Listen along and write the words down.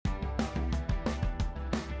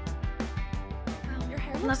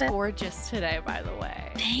looks gorgeous today, by the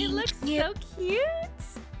way. Thank it looks you. so cute.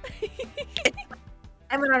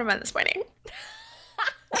 I went on a run this morning.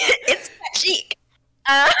 It's chic.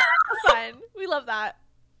 Fun. We love that.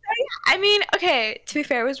 I mean, okay, to be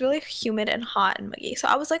fair, it was really humid and hot and muggy. So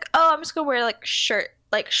I was like, oh, I'm just gonna wear like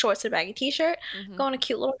shorts and a baggy t-shirt, go on a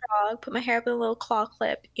cute little jog, put my hair up in a little claw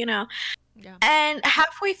clip, you know. Yeah. And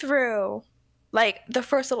halfway through, like the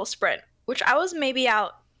first little sprint, which I was maybe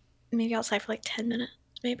outside for like 10 minutes,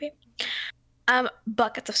 maybe.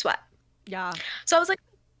 Buckets of sweat. Yeah. So I was like,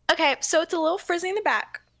 okay, so it's a little frizzy in the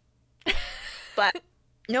back, but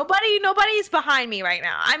nobody's behind me right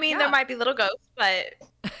now. I mean, there might be little ghosts, but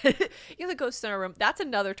you're the ghost in our room. That's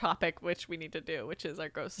another topic which we need to do, which is our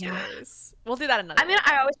ghost stories. We'll do that another. I mean,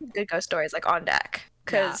 I always have good ghost stories like on deck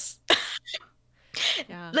because,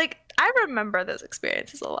 like, I remember those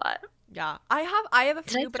experiences a lot. Yeah, I have a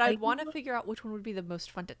few, but I want to figure out which one would be the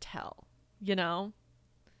most fun to tell. You know,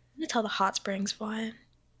 I'm gonna tell the hot springs one.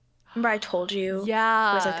 Remember I told you?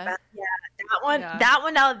 Yeah. It was like that one. Yeah. That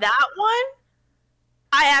one. Now that one,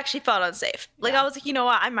 I actually felt unsafe. Like I was like, you know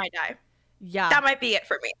what? I might die. Yeah. That might be it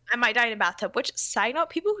for me. I might die in a bathtub. Which, side note,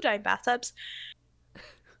 people who die in bathtubs,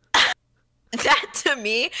 that to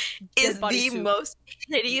me is the most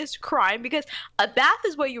hideous crime, because a bath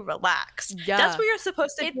is where you relax. Yeah. That's where you're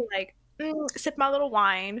supposed to be like, sip my little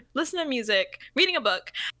wine, listen to music, reading a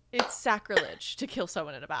book. It's sacrilege to kill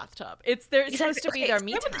someone in a bathtub. It's supposed to be their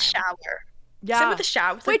me time. With the shower. Yeah. Same with the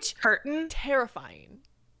shower. With the curtain. Terrifying.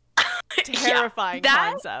 Terrifying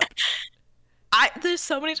concept. There's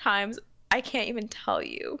so many times I can't even tell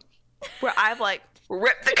you where I've like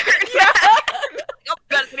ripped the curtain back. Oh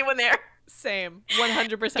God, is anyone there? Same.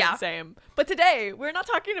 100% same. But today we're not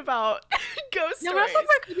talking about ghost stories. No, we're not talking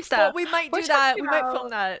about creepy stuff. But we might do that. We might film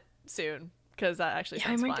that soon, because that actually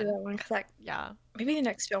sounds fun. Yeah, I might do that one, because maybe the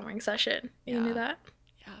next filming session. You can do that.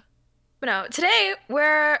 Yeah. But no, today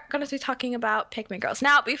we're gonna be talking about pick me girls.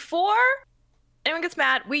 Now, before anyone gets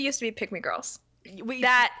mad, we used to be pick me girls. We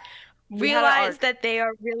realized that they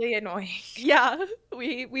are really annoying. Yeah,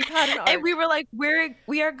 we've had an arc. And we were like,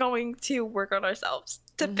 we are going to work on ourselves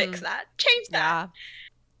to fix that, change that.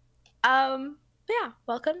 Yeah.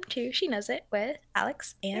 Welcome to She Knows It with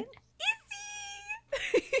Alex and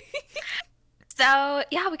Izzie. So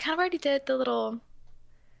yeah, we kind of already did the little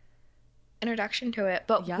introduction to it,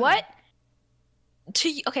 but what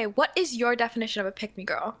is your definition of a pick me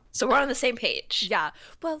girl? So we're on the same page. Yeah.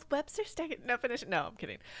 Well, Webster's definition. No, I'm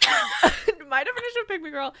kidding. My definition of pick me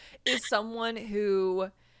girl is someone who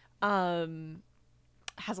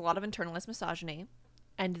has a lot of internalized misogyny,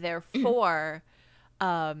 and therefore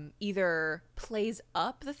either plays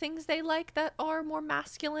up the things they like that are more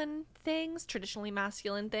masculine things, traditionally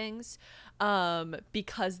masculine things,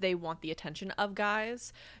 because they want the attention of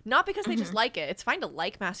guys, not because they just like it. It's fine to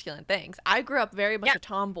like masculine things. I grew up very much a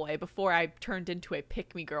tomboy before I turned into a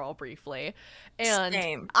pick-me girl briefly, and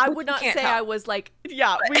Same. I would not say I was like, we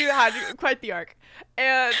had quite the arc,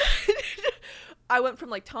 and I went from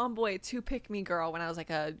like tomboy to pick-me girl when I was like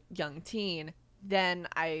a young teen. Then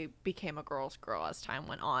I became a girl's girl as time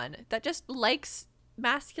went on that just likes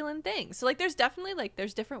masculine things. So like there's definitely like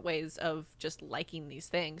there's different ways of just liking these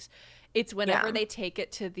things. It's whenever they take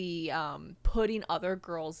it to the putting other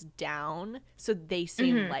girls down so they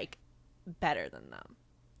seem like better than them.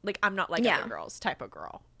 Like I'm not like other girls type of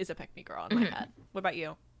girl is a pick me girl in my head. What about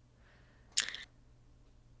you?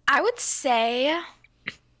 I would say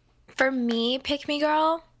for me, pick me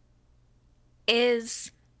girl is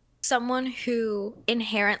someone who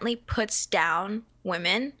inherently puts down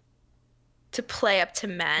women to play up to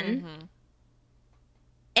men.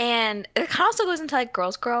 And it kind of also goes into like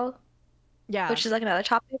girls girl, which is like another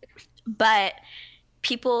topic, but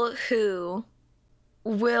people who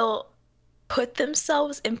will put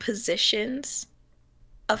themselves in positions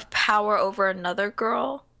of power over another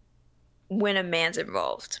girl when a man's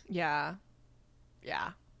involved.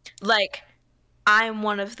 Like, I'm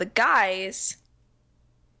one of the guys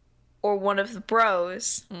or one of the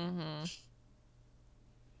bros,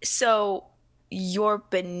 so you're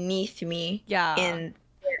beneath me in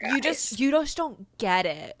you just don't get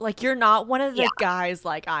it. Like you're not one of the guys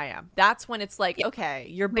like I am. That's when it's like, okay,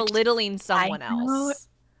 you're belittling someone else.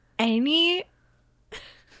 You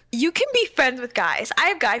can be friends with guys. I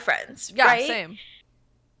have guy friends, right? Same.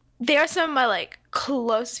 They are some of my like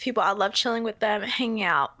closest people. I love chilling with them, hanging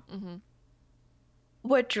out.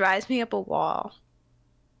 What drives me up a wall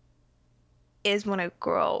is when a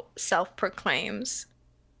girl self-proclaims,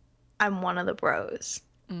 I'm one of the bros.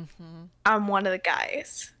 I'm one of the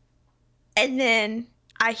guys. And then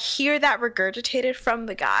I hear that regurgitated from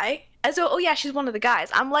the guy as though, oh yeah, she's one of the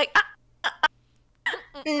guys. I'm like,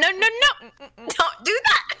 No, no, no. Don't do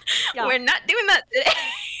that. Yeah. We're not doing that today.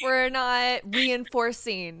 We're not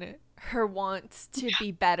reinforcing her wants to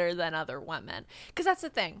be better than other women. Because that's the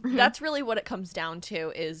thing. That's really what it comes down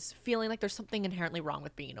to, is feeling like there's something inherently wrong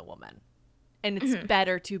with being a woman. And it's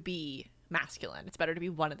better to be masculine. It's better to be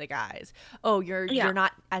one of the guys. Oh, you're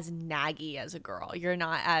not as naggy as a girl. You're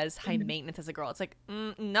not as high maintenance as a girl. It's like,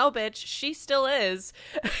 no, bitch, she still is.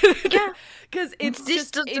 Yeah, because it's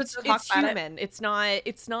just it's human. It's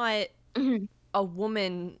not a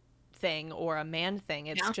woman thing or a man thing.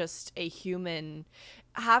 It's just a human.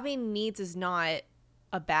 Having needs is not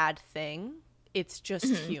a bad thing. It's just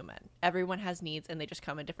human. Everyone has needs, and they just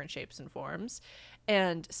come in different shapes and forms.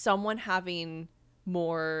 And someone having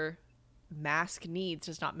more mask needs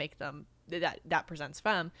does not make them that presents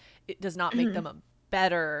femme. It does not make them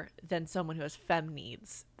better than someone who has femme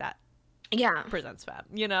needs that presents femme.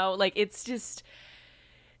 You know, like it's just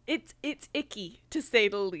it's icky, to say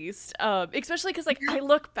the least. Especially because, like, I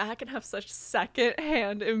look back and have such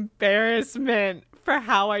secondhand embarrassment for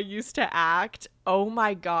how I used to act. Oh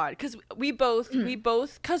my god, because we both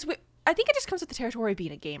because I think it just comes with the territory of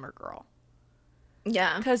being a gamer girl.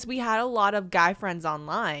 Yeah, because we had a lot of guy friends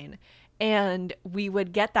online, and we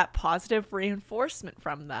would get that positive reinforcement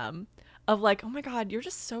from them of like, oh my god, you're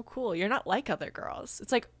just so cool. You're not like other girls.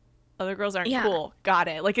 It's like, other girls aren't cool. Got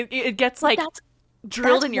it. Like it gets like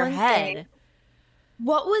drilled in your head.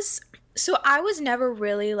 So I was never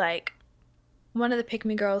really like one of the pick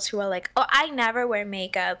me girls who are like, oh, I never wear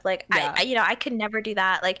makeup. Like I could never do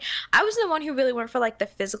that. Like I was the one who really went for like the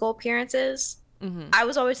physical appearances. I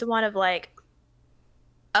was always the one of like,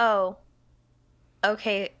 oh,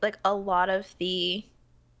 okay, like a lot of the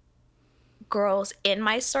girls in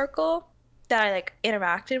my circle that I like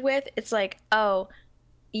interacted with, it's like, oh,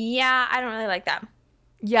 yeah, I don't really like them.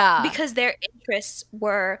 Yeah. Because their interests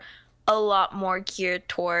were a lot more geared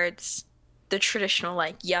towards the traditional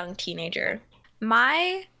like young teenager.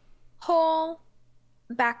 My whole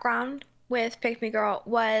background with Pick Me Girl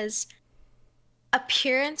was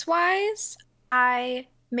appearance-wise, I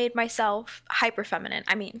made myself hyper feminine.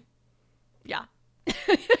 I mean, yeah.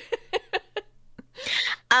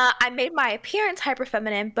 I made my appearance hyper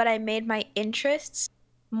feminine, but I made my interests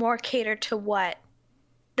more catered to what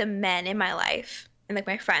the men in my life and like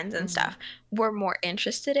my friends and stuff were more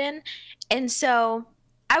interested in. And so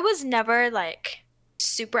I was never like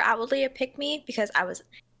super outwardly a pick me because I was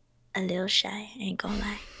a little shy. I ain't gonna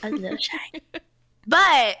lie, a little shy.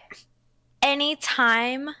 But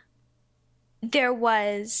anytime there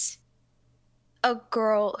was a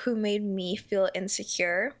girl who made me feel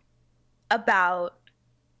insecure about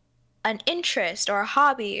an interest or a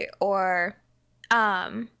hobby or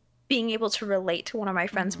being able to relate to one of my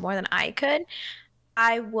friends more than I could,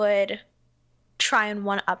 I would try and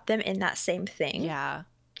one-up them in that same thing. Yeah.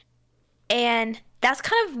 And that's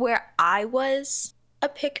kind of where I was a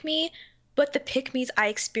pick-me, but the pick-me's I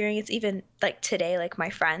experience even like today, like my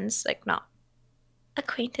friends, like not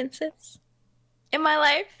acquaintances in my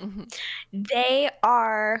life, they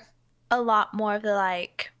are a lot more of the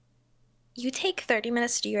like, you take 30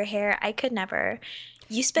 minutes to do your hair, I could never.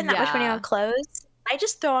 You spend that much money on clothes, I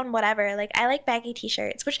just throw on whatever. Like, I like baggy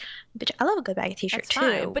t-shirts, which, bitch, I love a good baggy t-shirt too.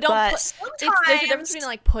 Fine. But there's a difference between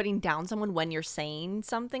like putting down someone when you're saying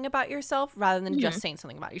something about yourself rather than just saying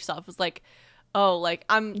something about yourself. It's like, oh, like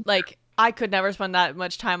I'm like, I could never spend that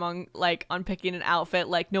much time on picking an outfit.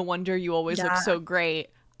 Like, no wonder you always look so great.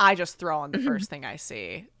 I just throw on the first thing I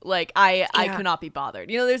see. Like, I could not be bothered.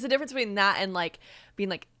 You know, there's a difference between that and like being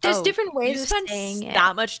like, there's different ways you of spend saying it.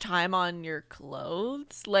 That much time on your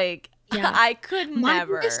clothes. Like, I could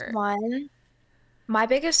never. My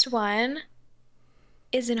biggest one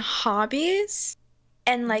is in hobbies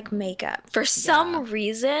and like makeup. For some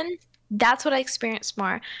reason, that's what I experience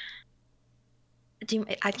more. Can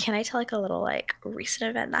I tell like a little like recent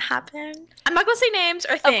event that happened? I'm not gonna say names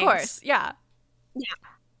or things. Of course, yeah.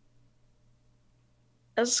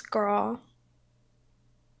 This girl,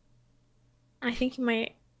 I think you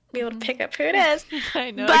might be able to pick up who it is.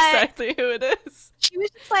 I know exactly who it is. She was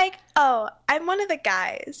just like, oh, I'm one of the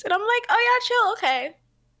guys. And I'm like, oh yeah, chill, okay.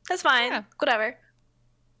 That's fine. Whatever.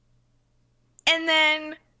 And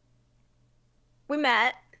then we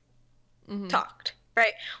met, talked,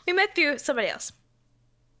 right? We met through somebody else.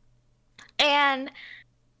 And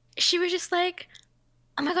she was just like,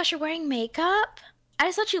 oh my gosh, you're wearing makeup? I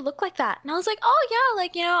just thought you looked like that. And I was like, oh yeah,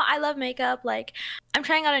 like, you know, I love makeup. Like, I'm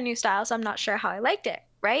trying out a new style, so I'm not sure how I liked it,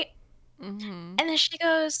 right? And then she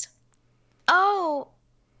goes, oh,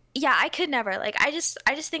 yeah, I could never. Like, I just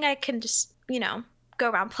think I can just, you know, go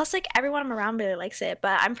around. Plus, like, everyone I'm around really likes it,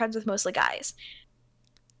 but I'm friends with mostly guys.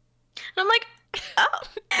 And I'm like, Oh.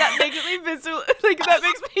 That makes me visual, like that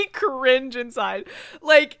makes me cringe inside.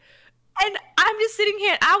 Like, and I'm just sitting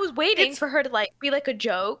here. I was waiting for her to like be like a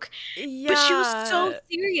joke, but she was so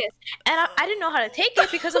serious, and I didn't know how to take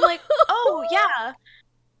it because I'm like, oh yeah.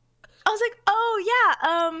 I was like, oh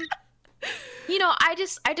yeah. You know, I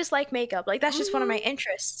just like makeup. Like that's just one of my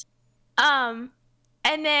interests.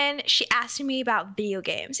 And then she asked me about video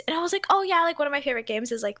games, and I was like, oh yeah, like one of my favorite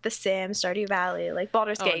games is like The Sims, Stardew Valley, like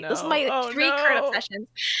Baldur's Gate. Those are my like, 3 current obsessions.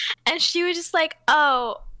 And she was just like,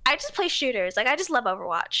 oh, I just play shooters. Like I just love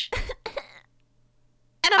Overwatch.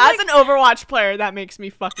 And as an Overwatch player, that makes me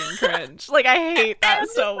fucking cringe. Like I hate that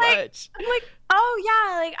so much. I'm like, oh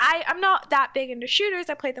yeah, like I'm not that big into shooters.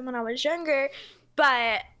 I played them when I was younger,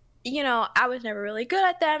 but you know, I was never really good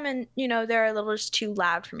at them, and you know, they're a little just too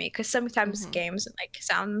loud for me because sometimes games and like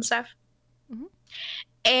sound and stuff.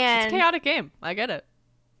 And it's a chaotic game. I get it.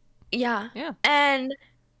 Yeah. Yeah. And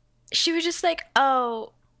she was just like,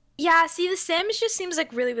 oh, yeah, see, The Sims just seems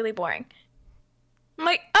like really, really boring. I'm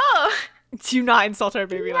like, oh. Do not insult our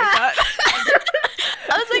baby like that.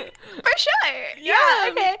 I was like, for sure. Yeah,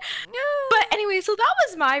 okay. But anyway, so that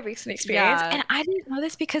was my recent experience. And I didn't know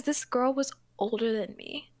this because this girl was older than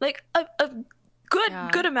me. Like a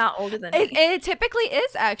good amount older than me. It typically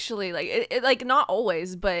is actually like it like not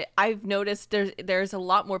always, but I've noticed there's a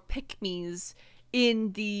lot more pick-me's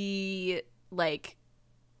in the like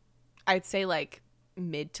I'd say like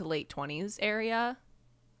mid to late 20s area.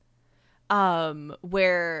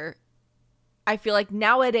 Where I feel like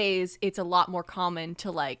nowadays it's a lot more common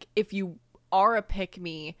to like if you are a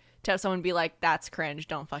pick-me to have someone be like, that's cringe,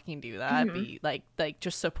 don't fucking do that. Be like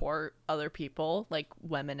just support other people, like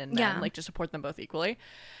women and men, like just support them both equally.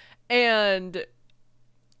 And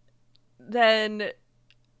then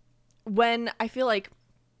when I feel like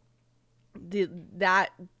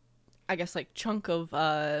that I guess like chunk of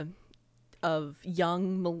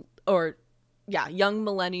young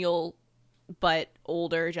millennial but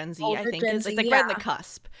older Gen Z, I think is like right in the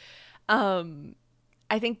cusp.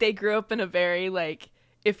 I think they grew up in a very like,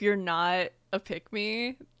 if you're not a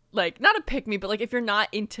pick-me, like not a pick-me, but like if you're not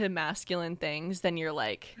into masculine things, then you're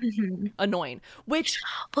like annoying. Which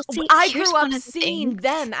I grew up seeing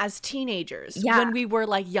them as teenagers when we were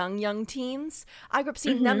like young teens. I grew up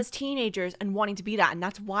seeing them as teenagers and wanting to be that, and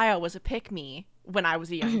that's why I was a pick-me when I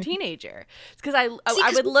was a young teenager. It's because I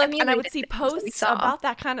would look and I would see posts about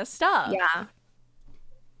that kind of stuff. Yeah.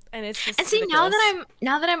 And it's just see now that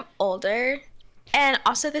I'm older, and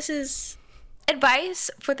also this is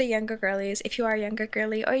advice for the younger girlies, if you are a younger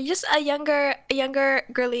girly or just a younger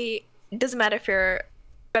girly, doesn't matter if you're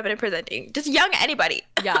feminine presenting, just young anybody.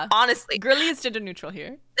 Yeah. Honestly. Girly is gender neutral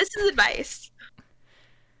here. This is advice.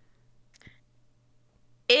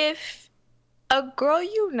 If a girl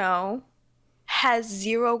you know has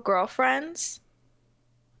 0 girlfriends,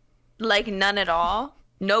 like none at all,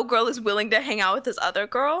 no girl is willing to hang out with this other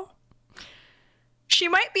girl, she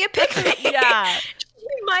might be a pick-me. Yeah.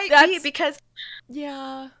 She might be, because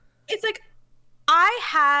it's like I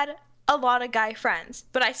had a lot of guy friends,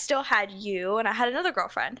 but I still had you and I had another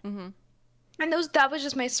girlfriend. And that was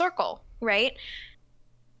just my circle, right?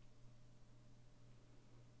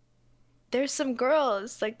 There's some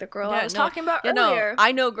girls, like the girl I was talking about earlier.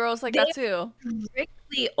 I know girls like that too.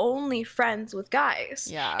 Strictly only friends with guys.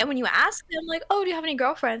 Yeah. And when you ask them, like, oh, do you have any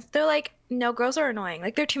girlfriends? They're like, no, girls are annoying.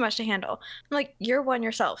 Like, they're too much to handle. I'm like, you're one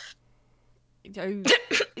yourself. It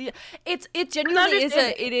genuinely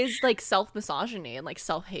is like self-misogyny and like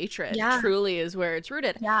self-hatred. Truly is where it's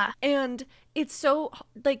rooted. Yeah. And it's so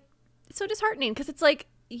like so disheartening because it's like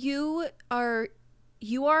you are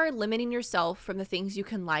limiting yourself from the things you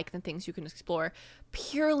can like and things you can explore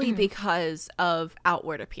purely because of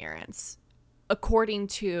outward appearance, according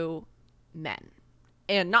to men.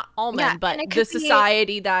 And not all men, but the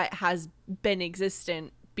society that has been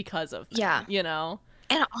existent because of them, you know?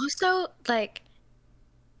 And also, like,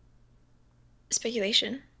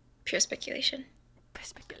 speculation. Pure speculation. Pure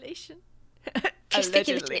speculation? Pure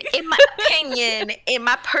speculation. In my opinion, in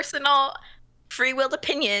my personal free-willed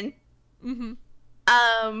opinion,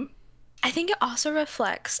 I think it also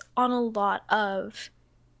reflects on a lot of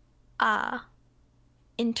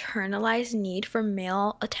internalized need for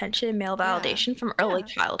male attention and male validation from early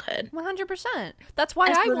childhood. 100%. That's why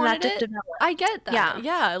I wanted it. I get that.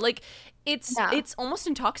 Yeah. Like it's almost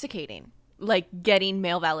intoxicating, like getting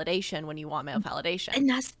male validation when you want male validation. And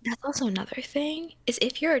that's also another thing, is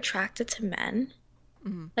if you're attracted to men,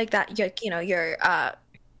 like that, you're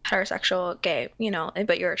heterosexual, gay,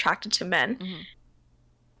 but you're attracted to men,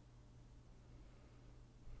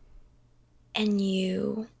 and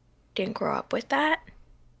you didn't grow up with that,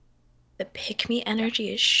 the pick-me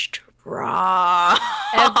energy is wrong.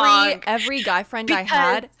 Every guy friend I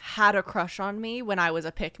had a crush on me when I was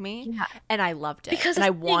a pick-me, and I loved it. And I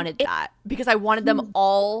wanted that because I wanted them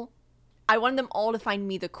all. I wanted them all to find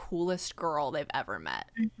me the coolest girl they've ever met.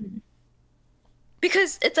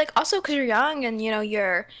 Because it's like also because you're young and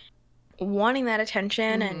you're wanting that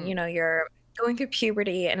attention and you're going through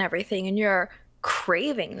puberty and everything and you're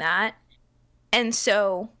craving that. And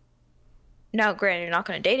so now, granted, you're not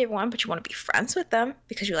going to date everyone, but you want to be friends with them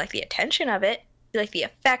because you like the attention of it. You like the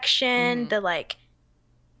affection, the like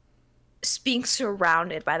being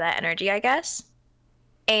surrounded by that energy, I guess.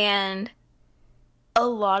 And a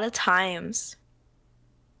lot of times,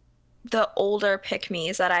 the older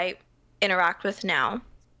pick-me's that I interact with now,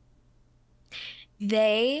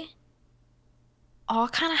 they all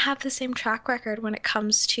kind of have the same track record when it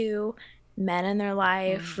comes to men in their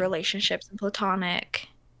life, relationships, and platonic.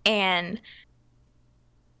 And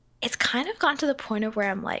it's kind of gotten to the point of where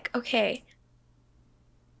I'm like, okay,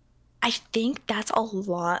 I think that's a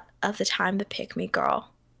lot of the time the pick-me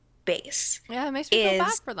girl base. Yeah, it makes me feel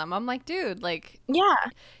bad for them. I'm like, dude, like, yeah,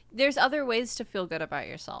 there's other ways to feel good about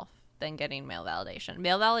yourself than getting male validation.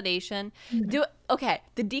 Male validation, the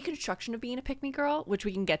deconstruction of being a pick-me girl, which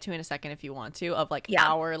we can get to in a second if you want to, of like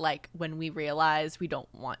our, like, when we realized we don't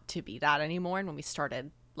want to be that anymore and when we started,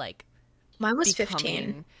 like, mine was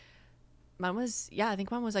 15. Mine was, I think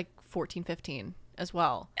mine was like 14, 15 as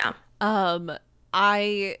well. Yeah.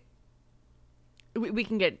 We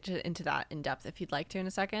can get into that in depth if you'd like to in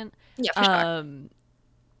a second. Yeah, for sure.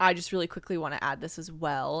 I just really quickly want to add this as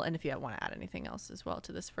well, and if you want to add anything else as well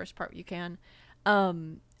to this first part, you can.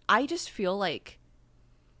 I just feel like,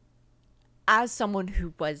 as someone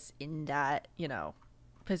who was in that,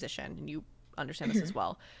 position, and you understand this as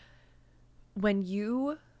well, when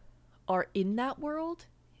you are in that world,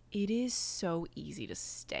 it is so easy to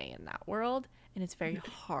stay in that world, and it's very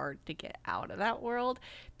hard to get out of that world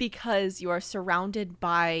because you are surrounded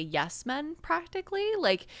by yes men, practically.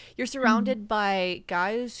 Like, you're surrounded by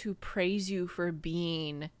guys who praise you for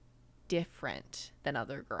being different than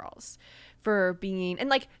other girls, for being, and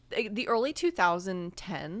like the early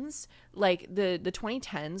 2010s, like the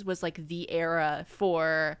 2010s was like the era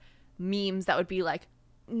for memes that would be like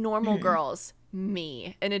normal girls,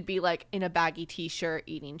 me, and it'd be like in a baggy t-shirt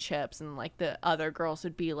eating chips, and like the other girls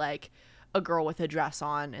would be like a girl with a dress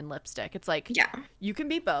on and lipstick. It's like, you can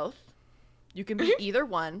be both, you can be either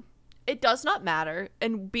one, it does not matter,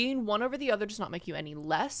 and being one over the other does not make you any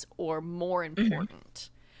less or more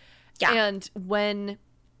important. And when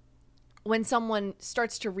someone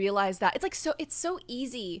starts to realize that, it's like, so it's so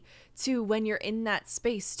easy to, when you're in that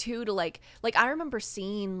space too, to like I remember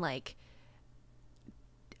seeing like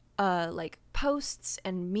posts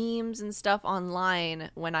and memes and stuff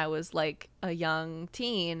online when I was like a young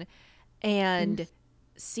teen, and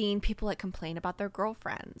seeing people like complain about their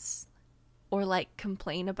girlfriends or like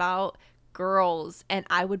complain about girls, and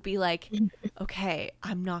I would be like, okay,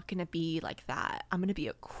 I'm not gonna be like that, I'm gonna be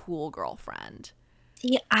a cool girlfriend.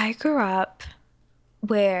 See, I grew up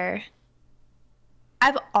where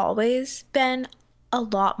I've always been a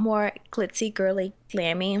lot more glitzy, girly,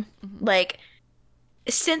 glammy. Like,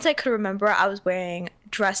 since I could remember, I was wearing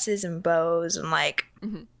dresses and bows and like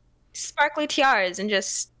sparkly tiaras, and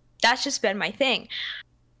that's just been my thing.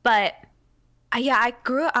 But I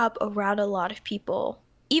grew up around a lot of people,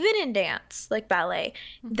 even in dance, like ballet,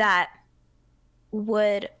 that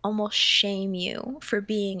would almost shame you for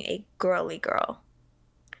being a girly girl.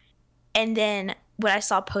 And then when I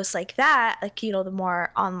saw posts like that, like, the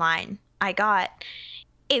more online I got,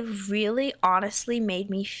 it really honestly made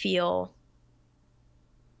me feel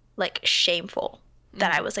like shameful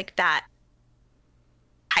that I was like that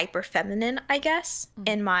hyper feminine, I guess,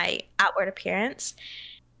 in my outward appearance.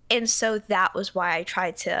 And so that was why I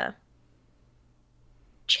tried to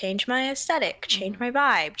change my aesthetic, change my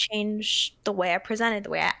vibe, change the way I presented, the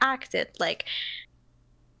way I acted. Like,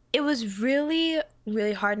 it was really,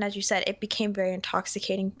 really hard. And as you said, it became very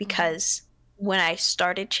intoxicating because when I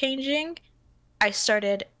started changing, I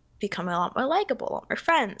started becoming a lot more likable, a lot more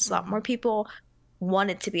friends, a lot more people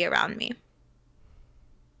wanted to be around me.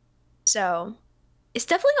 So it's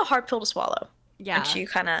definitely a hard pill to swallow. Once you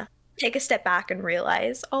kind of take a step back and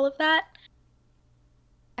realize all of that.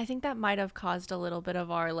 I think that might have caused a little bit of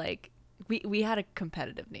our, like, we had a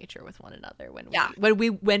competitive nature with one another when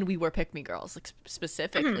we were pick-me girls, like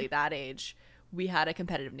specifically that age. We had a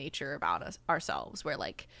competitive nature about ourselves where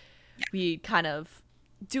like we kind of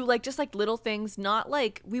do like just like little things, not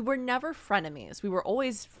like, we were never frenemies, we were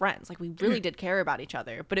always friends, like we really did care about each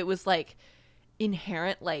other, but it was like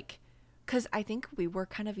inherent, like, because I think we were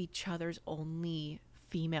kind of each other's only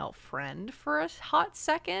female friend for a hot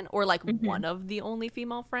second, or like one of the only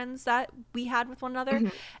female friends that we had with one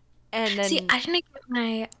another. And then see,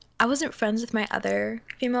 I wasn't friends with my other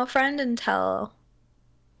female friend until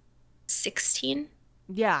 16.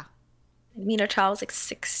 Yeah. Me and a child was like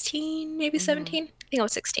 16, maybe 17. I think I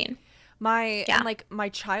was 16. And like my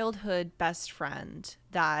childhood best friend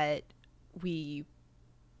that we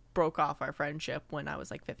broke off our friendship when I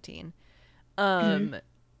was like 15.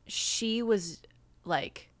 She was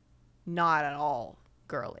like not at all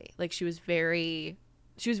girly. Like she was very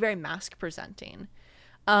mask presenting.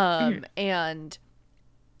 And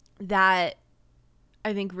that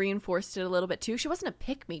I think reinforced it a little bit too. She wasn't a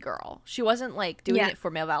pick me girl. She wasn't like doing it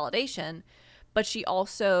for male validation, but she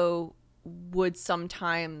also would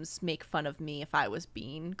sometimes make fun of me if I was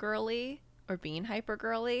being girly or being hyper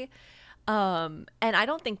girly. And I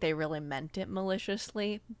don't think they really meant it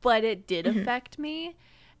maliciously, but it did affect me.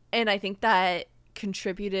 And I think that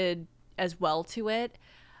contributed as well to it.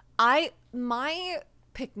 My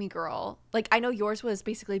pick me girl, like I know yours was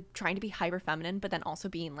basically trying to be hyper feminine, but then also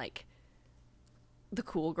being like the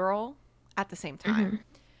cool girl at the same time.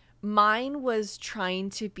 Mine was trying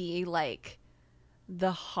to be like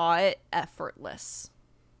the hot, effortless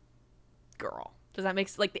girl. Does that make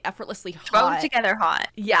sense? Like the effortlessly hot. Thrown together hot.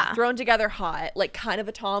 Yeah, thrown together hot. Like kind of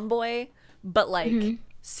a tomboy, but like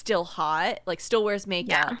still hot. Like still wears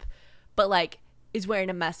makeup, but like is wearing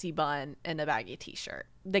a messy bun and a baggy t-shirt.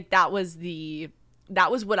 Like that was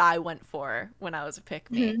what I went for when I was a pick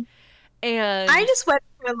me. And I just went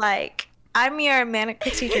for like, I'm your manic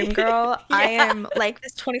pixie dream girl. I am like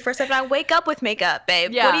this 24/7. I wake up with makeup,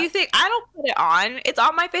 babe. What do you think? I don't put it on. It's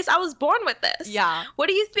on my face. I was born with this. Yeah. What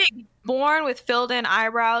do you think? Born with filled in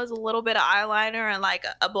eyebrows, a little bit of eyeliner, and like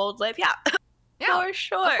a bold lip. Yeah. For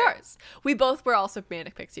sure. Of course. We both were also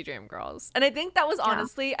manic pixie dream girls. And I think that was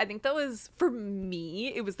honestly, I think that was, for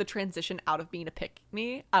me, it was the transition out of being a pick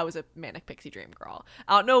me. I was a manic pixie dream girl.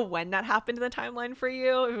 I don't know when that happened in the timeline for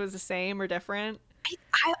you. If it was the same or different.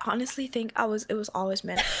 I honestly think it was always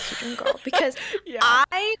manic pixie dream girl because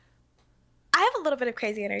I have a little bit of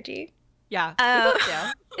crazy energy. Yeah.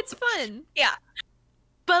 It's fun. Yeah.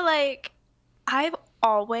 But like I've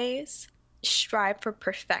always strived for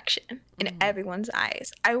perfection in everyone's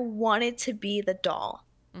eyes. I wanted to be the doll.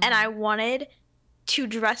 And I wanted to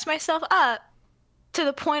dress myself up to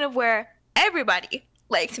the point of where everybody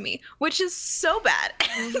liked me, which is so bad.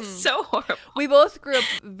 So horrible. We both grew up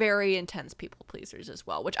very intense people pleasers as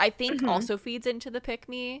well, which I think also feeds into the pick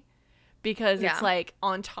me, because it's like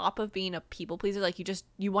on top of being a people pleaser, like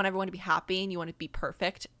you want everyone to be happy and you want to be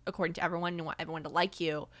perfect according to everyone, you want everyone to like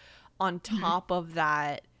you. On top of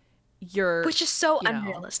that, which is so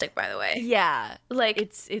unrealistic, by the way. Yeah, like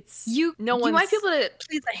it's you might be able to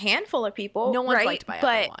please a handful of people. No one's liked by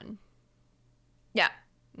everyone. Yeah.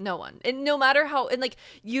 No one. And no matter how, and like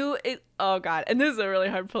oh god, and this is a really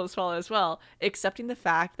hard pill to swallow as well, accepting the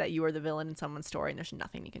fact that you are the villain in someone's story and there's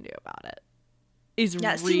nothing you can do about it is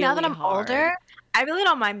really see, now that I'm hard. older, I really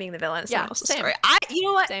don't mind being the villain in someone else's story. You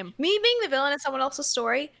know what? Same. Me being the villain in someone else's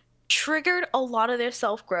story triggered a lot of their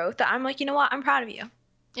self-growth that I'm like, you know what? I'm proud of you.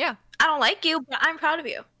 Yeah. I don't like you, but I'm proud of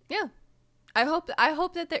you. Yeah. I hope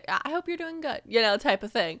you're doing good, type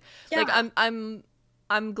of thing. Yeah. Like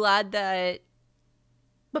I'm glad that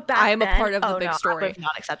but back I am then, a part of the big story. I would have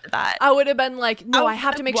not accepted that. I would have been like, no, I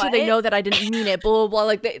have to make sure they know that I didn't mean it. Blah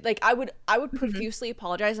blah blah. Like I would profusely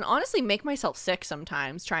apologize and honestly make myself sick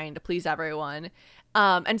sometimes trying to please everyone.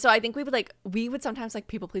 And so I think we would sometimes like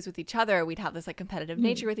people please with each other. We'd have this like competitive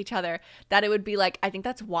nature with each other that it would be like, I think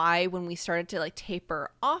that's why when we started to like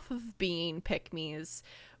taper off of being pick-me's,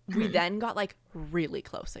 we then got like really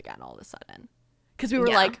close again all of a sudden. Because we were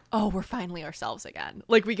like, oh, we're finally ourselves again.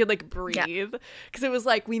 Like we could like breathe. Because it was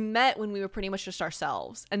like we met when we were pretty much just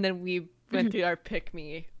ourselves. And then we went through our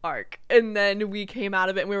pick-me arc. And then we came out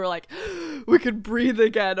of it and we were like, we could breathe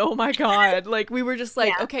again. Oh my God. Like we were just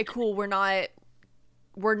like, okay, cool. We're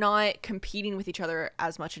not competing with each other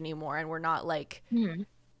as much anymore. And we're not like,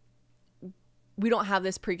 we don't have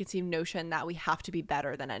this preconceived notion that we have to be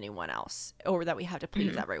better than anyone else or that we have to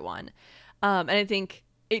please everyone. And I think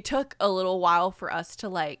it took a little while for us to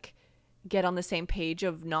like get on the same page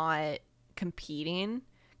of not competing,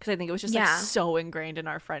 because I think it was just like so ingrained in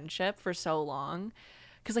our friendship for so long,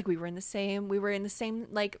 because like we were in the same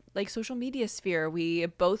like social media sphere. We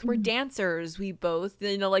both were dancers. We both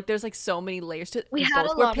like there's like so many layers to it. We had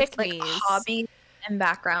a lot of like hobbies and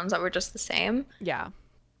backgrounds that were just the same. Yeah.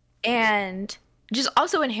 And just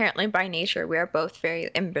also inherently by nature, we are both very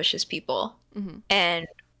ambitious people. And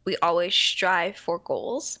we always strive for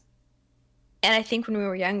goals. And I think when we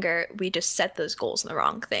were younger, we just set those goals in the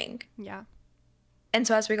wrong thing. Yeah. And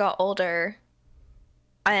so as we got older,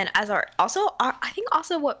 and as I think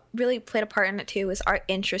also what really played a part in it too is our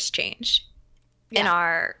interests changed in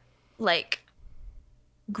our like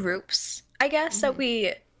groups, I guess, that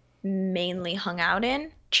we mainly hung out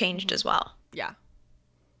in changed as well. Yeah.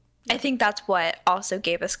 I think that's what also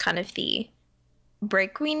gave us kind of the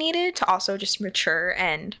break we needed to also just mature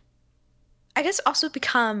and I guess also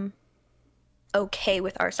become okay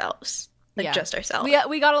with ourselves, like just ourselves.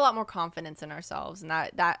 We got a lot more confidence in ourselves, and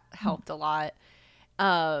that helped a lot.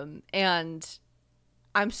 And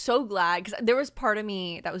I'm so glad, because there was part of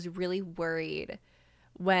me that was really worried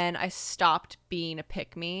when I stopped being a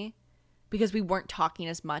pick-me, because we weren't talking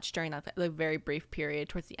as much during that like very brief period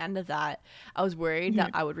towards the end of that. I was worried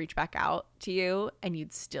that I would reach back out to you and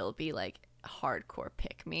you'd still be like hardcore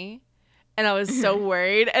pick-me. And I was so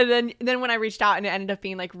worried. And then when I reached out and it ended up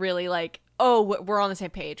being like really like, oh, we're on the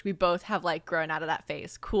same page. We both have like grown out of that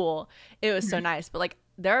phase. Cool. It was so nice. But like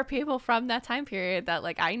there are people from that time period that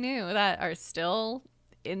like I knew that are still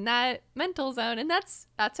in that mental zone, and that's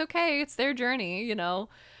okay. It's their journey, you know.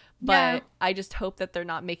 But I just hope that they're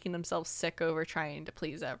not making themselves sick over trying to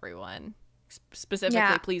please everyone,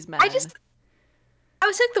 specifically please men. I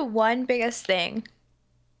was like the one biggest thing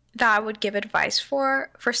that I would give advice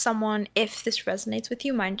for someone, if this resonates with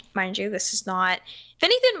you, mind you, this is not, if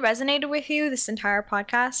anything resonated with you, this entire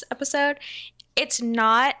podcast episode, it's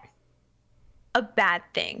not a bad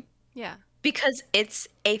thing. Yeah. Because it's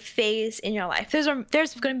a phase in your life. There's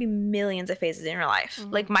going to be millions of phases in your life,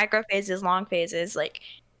 like micro phases, long phases, like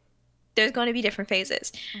there's going to be different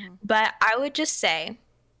phases. But I would just say,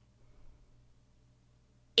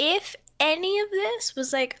 if any of this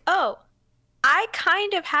was like, oh, I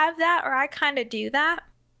kind of have that or I kind of do that,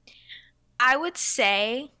 I would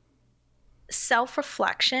say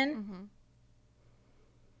self-reflection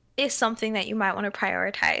is something that you might want to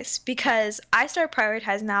prioritize, because I started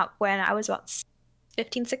prioritizing that when I was about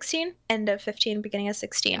 15, 16, end of 15, beginning of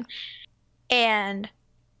 16. And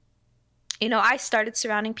you know, I started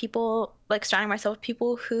surrounding myself with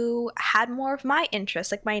people who had more of my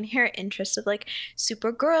interests, like my inherent interests of like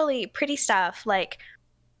super girly, pretty stuff, like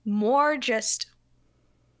more just,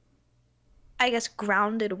 I guess,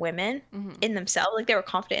 grounded women in themselves. Like they were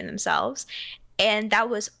confident in themselves. And that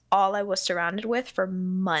was all I was surrounded with for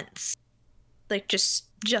months. Like just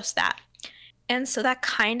that. And so that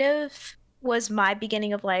kind of was my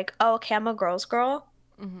beginning of like, oh, okay, I'm a girl's girl.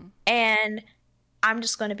 And I'm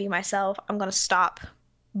just going to be myself. I'm going to stop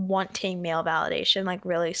wanting male validation, like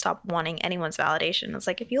really stop wanting anyone's validation. It's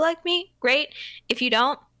like, if you like me, great. If you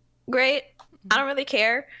don't, great. I don't really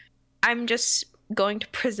care. I'm just going to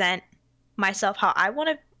present myself how I want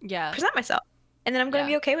to present myself. And then I'm going to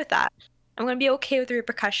be okay with that. I'm going to be okay with the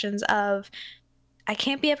repercussions of, I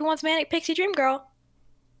can't be everyone's manic pixie dream girl.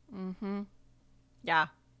 Yeah.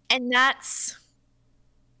 And I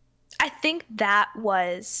think that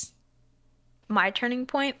was my turning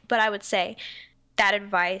point, but I would say that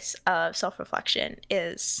advice of self-reflection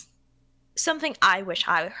is something I wish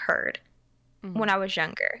I heard when I was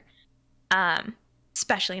younger,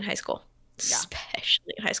 especially in high school.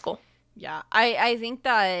 Yeah, I think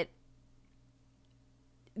that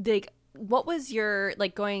like, what was your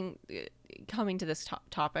like coming to this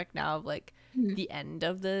topic now of like the end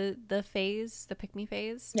of the phase, the pick me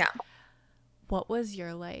phase? Yeah. What was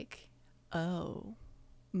your like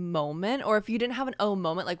moment, or if you didn't have an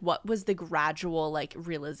moment, like what was the gradual like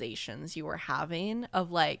realizations you were having of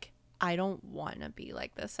like, I don't want to be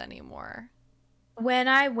like this anymore? When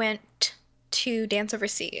I went to dance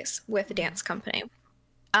overseas with a dance company,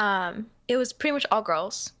 it was pretty much all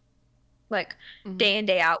girls. Like day in,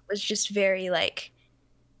 day out was just very like,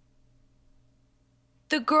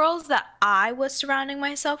 the girls that I was surrounding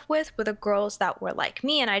myself with were the girls that were like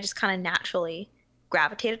me, and I just kind of naturally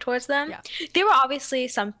gravitated towards them. Yeah. There were obviously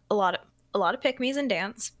a lot of pick-me's in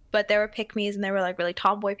dance, but there were pick-me's and they were like really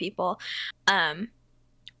tomboy people.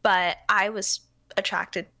 But I was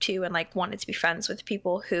attracted to and like wanted to be friends with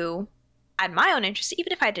people who had my own interests,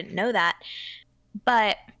 even if I didn't know that.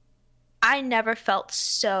 But I never felt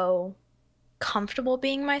so comfortable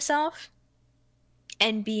being myself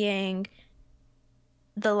and being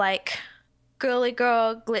the like girly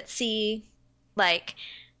girl, glitzy, like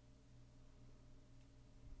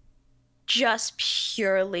just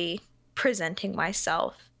purely presenting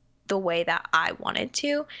myself the way that I wanted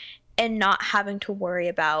to, and not having to worry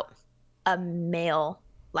about a male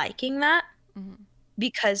liking that,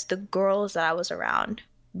 because the girls that I was around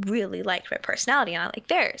really liked my personality and I liked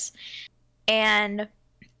theirs. And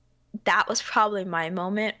that was probably my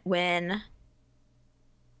moment when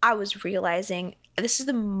I was realizing this is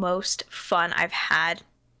the most fun I've had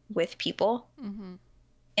with people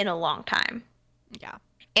in a long time. Yeah.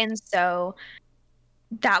 And so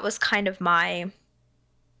that was kind of my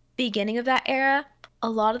beginning of that era. A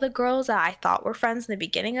lot of the girls that I thought were friends in the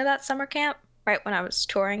beginning of that summer camp, right when I was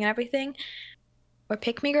touring and everything, were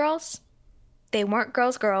pick-me girls. They weren't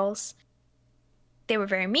girls. They were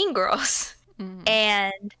very mean girls.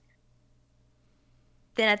 And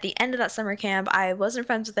then at the end of that summer camp, I wasn't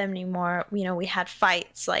friends with them anymore. You know, we had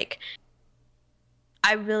fights. Like,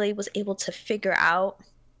 I really was able to figure out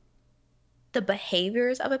the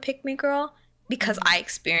behaviors of a pick-me girl because I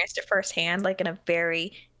experienced it firsthand, like in a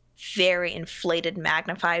very, very inflated,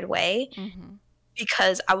 magnified way,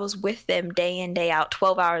 because I was with them day in, day out,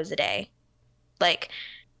 12 hours a day. Like,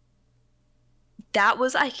 that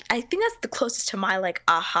was, I think that's the closest to my, like,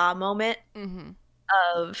 aha moment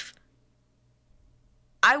of,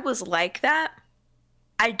 I was like that.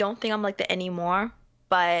 I don't think I'm like that anymore,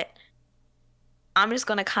 but I'm just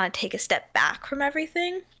going to kind of take a step back from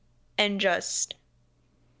everything and just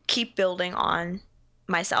keep building on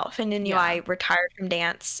myself. And then, you know, I retired from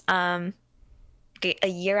dance a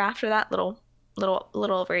year after that, little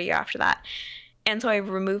over a year after that. And so I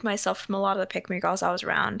removed myself from a lot of the pick-me girls I was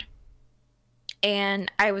around.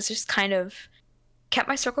 And I was just kind of kept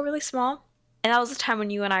my circle really small. And that was the time when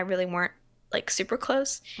you and I really weren't like super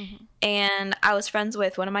close. And I was friends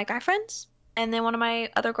with one of my guy friends and then one of my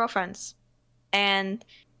other girlfriends. And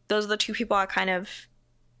those are the two people I kind of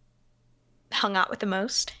hung out with the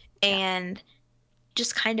most, and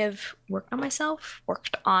just kind of worked on myself,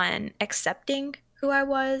 worked on accepting who I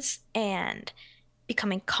was and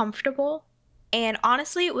becoming comfortable. And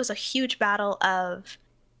honestly, it was a huge battle of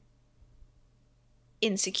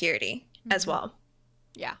insecurity as well.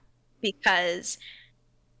 Yeah. Because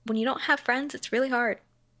when you don't have friends, it's really hard.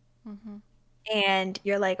 And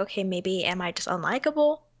you're like, okay, maybe am I just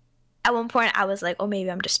unlikable? At one point, I was like, oh, maybe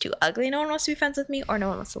I'm just too ugly. No one wants to be friends with me, or no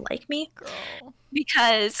one wants to like me. Girl.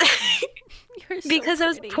 Because You're so because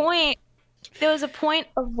pretty. there was a point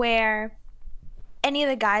of where any of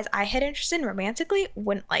the guys I had interest in romantically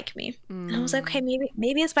wouldn't like me. And I was like, okay,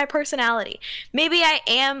 maybe it's my personality. Maybe I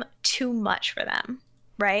am too much for them,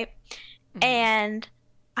 right? And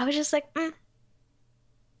I was just like, no.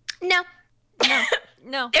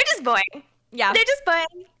 No. They're just boring. Yeah. They're just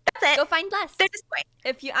boring. That's it. Go find less. They're just boring.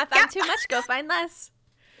 If I'm too much, go find less.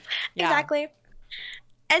 Yeah. Exactly.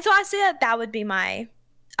 And so I say that would be my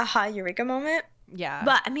aha eureka moment. Yeah.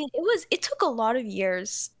 But I mean, it took a lot of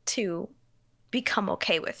years to become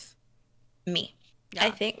okay with me, I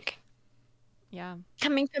think. Yeah.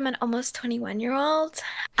 Coming from an almost 21-year-old,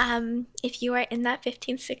 if you are in that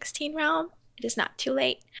 15, 16 realm, it is not too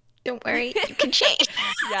late. Don't worry, you can change.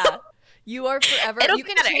 Yeah. You are forever. You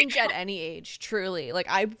can change at any age, truly. Like,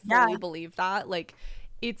 I fully believe that. Like,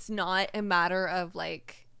 it's not a matter of,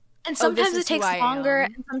 like, and sometimes it takes longer,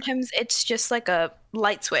 and sometimes it's just like a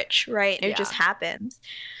light switch, right? It just happens.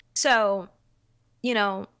 So, you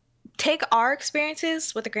know, take our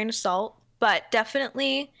experiences with a grain of salt, but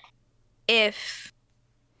definitely if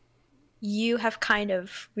you have kind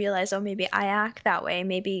of realized, oh, maybe I act that way,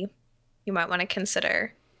 maybe you might want to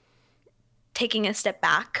consider taking a step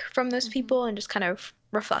back from those people and just kind of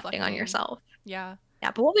reflecting on yourself. Yeah.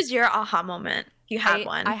 Yeah. But what was your aha moment? You had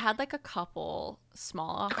one. I had like a couple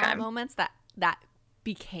small aha moments that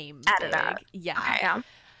became added big. up. Yeah. Okay, yeah.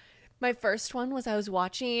 My first one was I was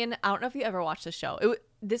watching, I don't know if you ever watched the show.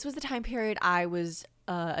 This was the time period I was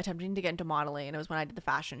attempting to get into modeling, and it was when I did the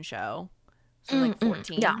fashion show. So like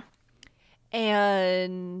 14. Yeah.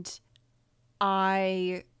 And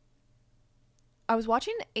I was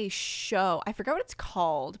watching a show. I forgot what it's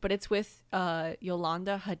called, but it's with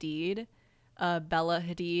Yolanda Hadid, Bella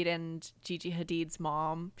Hadid, and Gigi Hadid's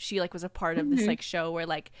mom. She like was a part of this like show where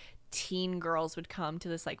like teen girls would come to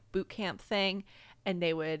this like boot camp thing, and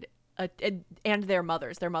they would and their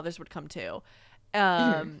mothers would come too,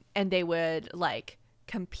 and they would like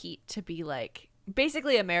compete to be like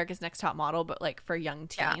basically America's Next Top Model, but like for young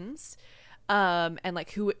teens. And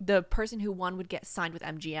like the person who won would get signed with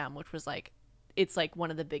MGM, which was like, it's like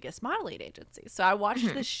one of the biggest modeling agencies. So I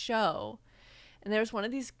watched this show, and there was one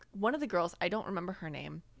of the girls, I don't remember her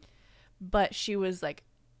name, but she was like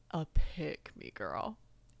a pick-me girl.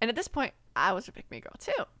 And at this point, I was a pick-me girl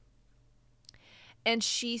too. And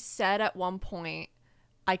she said at one point,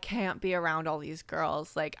 I can't be around all these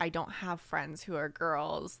girls. Like, I don't have friends who are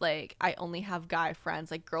girls. Like, I only have guy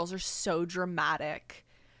friends. Like, girls are so dramatic.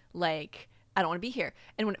 Like, I don't want to be here.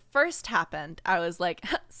 And when it first happened, I was like,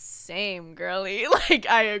 same, girly. Like,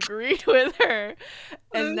 I agreed with her.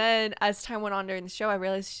 And then as time went on during the show, I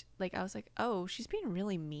realized, like, I was like, oh, she's being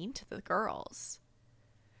really mean to the girls.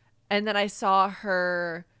 And then I saw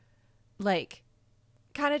her like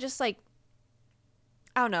kind of just like,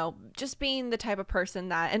 I don't know, just being the type of person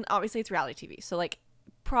that, and obviously it's reality TV, so like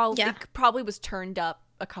it probably was turned up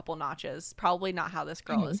a couple notches. Probably not how this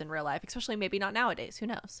girl is in real life, especially maybe not nowadays, who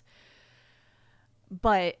knows.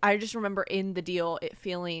 But I just remember in the deal it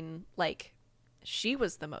feeling like she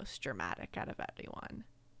was the most dramatic out of anyone,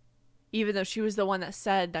 even though she was the one that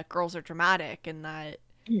said that girls are dramatic and that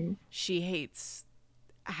she hates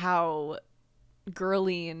how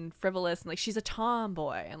girly and frivolous and like she's a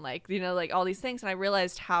tomboy and like, you know, like all these things. And I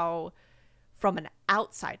realized how, from an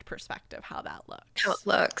outside perspective, how that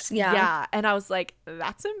looks. Yeah. And I was like,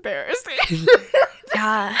 that's embarrassing.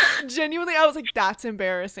 Yeah. Genuinely, I was like, that's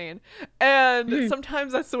embarrassing. And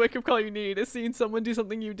sometimes that's the wake-up call you need, is seeing someone do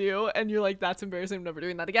something you do and you're like, that's embarrassing, I'm never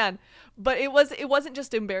doing that again. But it wasn't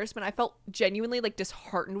just embarrassment. I felt genuinely like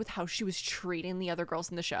disheartened with how she was treating the other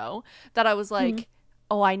girls in the show, that I was like,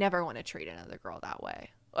 oh, I never want to treat another girl that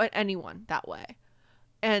way, or anyone that way.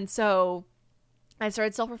 And so I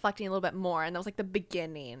started self-reflecting a little bit more, and that was like the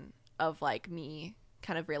beginning of like me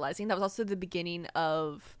kind of realizing. That was also the beginning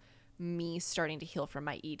of me starting to heal from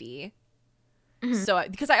my ED. So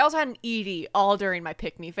because I also had an ED all during my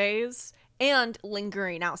pick me phase and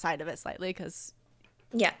lingering outside of it slightly, because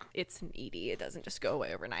it's an ED, it doesn't just go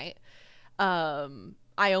away overnight. I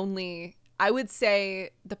would say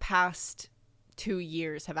the past 2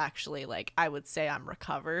 years have actually, like, I would say I'm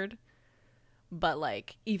recovered, but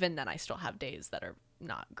like even then I still have days that are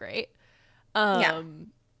not great. But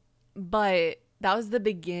that was the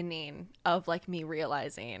beginning of like me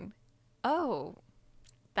realizing, oh,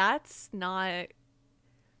 that's how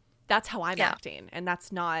I'm acting, and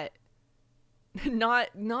that's not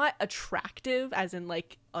attractive as in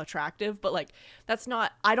like attractive, but like that's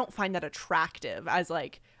not, I don't find that attractive as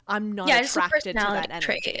like I'm not attracted to that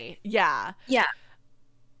energy trait. Yeah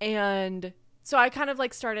And so I kind of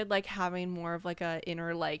like started like having more of like a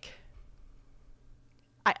inner like,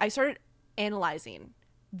 I started analyzing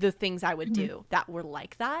the things I would do that were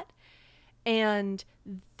like that. And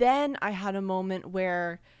then I had a moment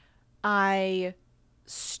where I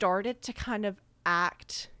started to kind of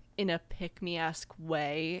act in a pick-me-esque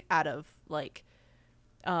way out of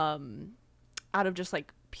just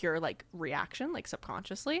like pure like reaction, like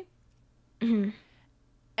subconsciously. And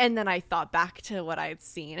then I thought back to what I had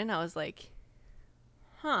seen and I was like,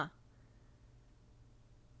 I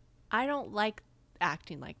don't like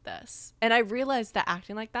acting like this. And I realized that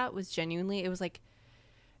acting like that was genuinely,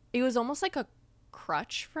 it was almost like a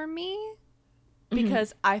crutch for me,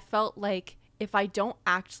 because I felt like if I don't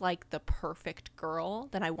act like the perfect girl,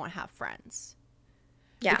 then I won't have friends.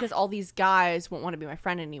 Yeah. Because all these guys won't want to be my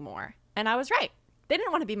friend anymore. And I was right. They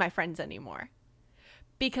didn't want to be my friends anymore,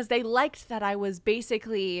 because they liked that I was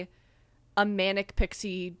basically a manic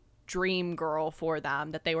pixie dream girl for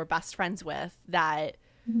them that they were best friends with, that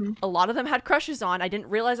a lot of them had crushes on. I didn't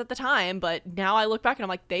realize at the time, but now I look back and I'm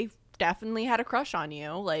like, they definitely had a crush on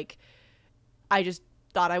you. Like, I just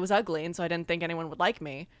thought I was ugly, and so I didn't think anyone would like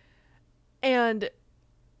me. And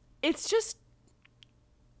it's just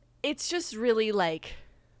really like,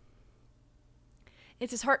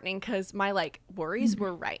 it's disheartening, because my like worries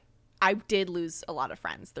were right. I did lose a lot of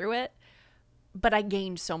friends through it, but I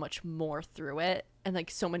gained so much more through it, and like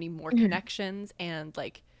so many more connections, and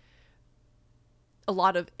like a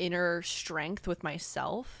lot of inner strength with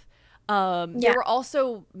myself. There were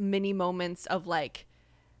also many moments of like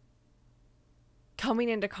coming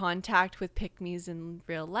into contact with pick-me's in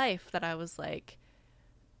real life that I was like,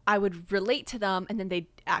 I would relate to them and then they'd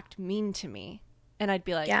act mean to me, and I'd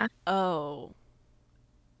be like, oh,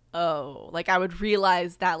 like I would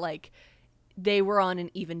realize that like they were on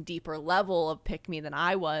an even deeper level of pick-me than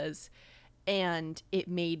I was, and it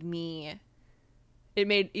made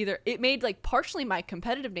like partially my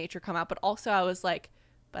competitive nature come out, but also I was like,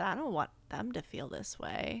 but I don't want them to feel this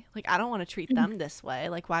way. Like, I don't want to treat them this way.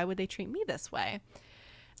 Like, why would they treat me this way?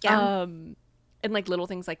 And like little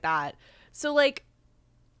things like that. So like,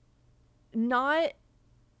 not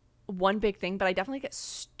one big thing, but I definitely get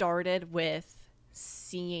started with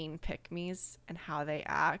seeing pick-me's and how they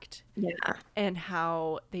act, and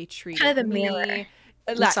how they treat kind of the me. Mirror.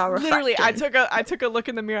 Literally, I took a look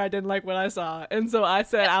in the mirror. I didn't like what I saw, and so I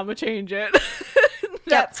said, I'm gonna change it.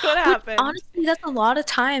 That's what happened. But honestly, that's a lot of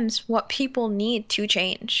times what people need to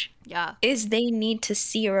change. Is they need to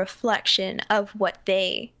see a reflection of what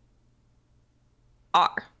they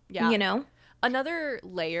are. You know? Another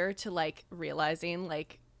layer to like realizing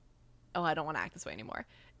like, oh, I don't want to act this way anymore,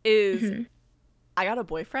 is I got a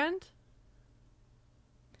boyfriend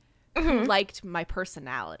who liked my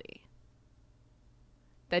personality.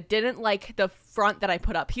 that didn't like the front that I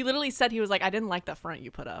put up. He literally said, he was like, I didn't like the front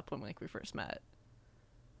you put up when like we first met.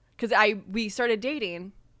 Because we started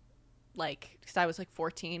dating, like, because I was like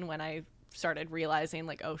 14 when I started realizing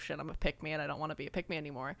like, oh shit, I'm a pick me and I don't want to be a pick me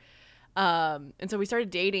anymore. And so we started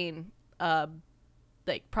dating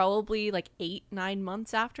like probably like 8-9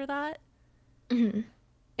 months after that. Mm-hmm.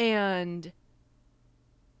 And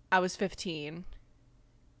I was 15,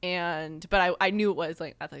 but I knew it was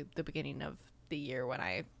like at the beginning of the year when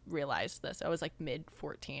I realized this. I was like mid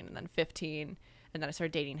 14 and then 15, and then I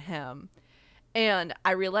started dating him, and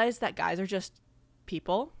I realized that guys are just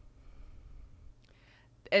people,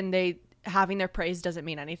 and they having their praise doesn't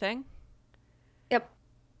mean anything. Yep.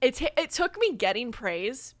 It took me getting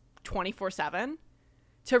praise 24/7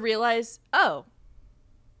 to realize, oh,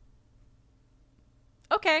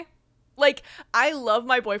 okay. Like, I love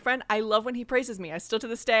my boyfriend. I love when he praises me. I still to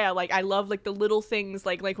this day, I love like the little things,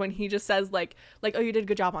 like when he just says like, oh, you did a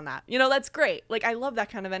good job on that. You know, that's great. Like, I love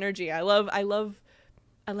that kind of energy. I love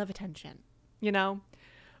attention, you know?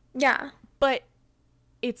 Yeah. But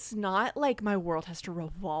it's not like my world has to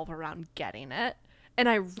revolve around getting it. And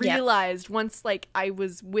I realized once like I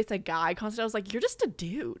was with a guy constantly, I was like, you're just a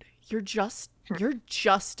dude. You're just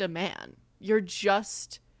a man. You're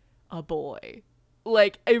just a boy.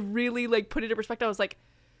 Like, I really like put it in perspective. I was like,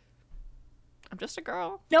 I'm just a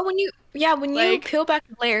girl. No, when you peel back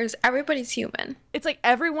the layers, everybody's human. It's like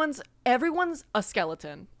everyone's a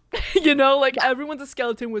skeleton. You know, like everyone's a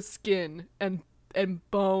skeleton with skin and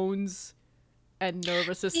bones and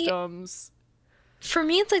nervous systems. For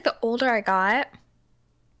me, it's like the older I got,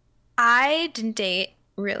 I didn't date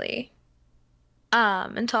really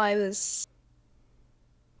until I was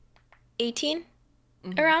 18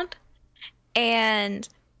 around. And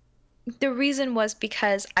the reason was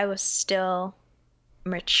because I was still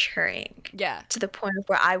maturing. Yeah. To the point of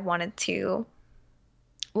where I wanted to,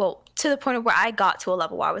 to the point of where I got to a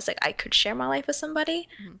level where I was like, I could share my life with somebody.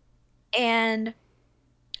 Mm-hmm. And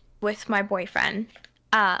with my boyfriend,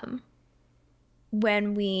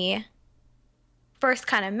 when we first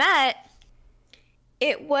kind of met,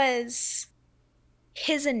 it was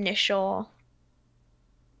his initial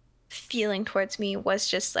feeling towards me was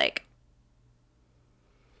just like,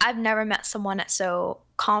 I've never met someone that's so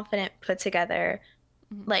confident, put together,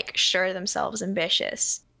 like sure of themselves,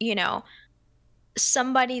 ambitious, you know,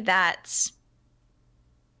 somebody that's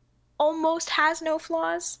almost has no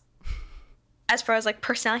flaws as far as like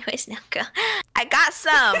personality ways. Now, I got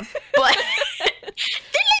some, but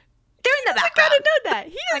they're in the background. I gotta know that.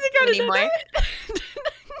 He doesn't gotta know that.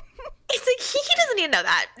 It's like he doesn't even know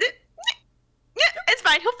that. It's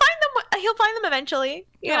fine. He'll find them eventually.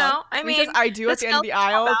 You know? I mean, he says I do at the end of the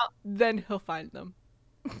aisle, then he'll find them.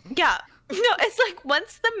 Yeah. No, it's like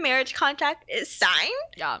once the marriage contract is signed,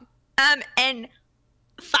 and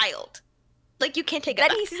filed, like you can't take it back.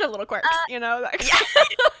 Then he sees a little quirks, you know? Yeah,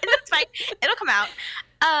 that's fine. It'll come out.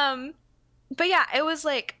 But yeah, it was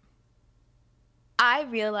like I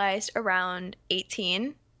realized around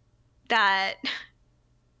 18 that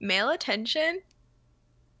male attention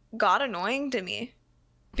got annoying to me,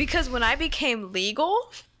 because when I became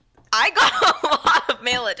legal, I got a lot of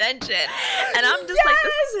male attention, and I'm just like,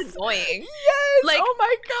 this is annoying. Yes. Like, oh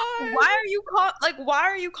my god. Why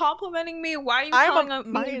are you complimenting me? Why are you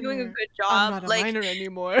calling me doing a good job? I'm not like, a minor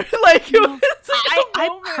anymore. Like,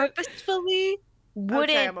 I purposefully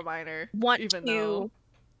wouldn't I'm a minor, want even to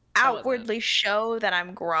outwardly show that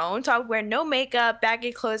I'm grown, so I would wear no makeup,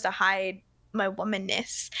 baggy clothes to hide my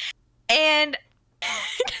womanness, and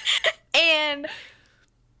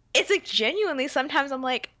it's like genuinely sometimes I'm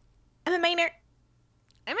like, I'm a minor.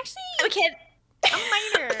 I'm a kid. I'm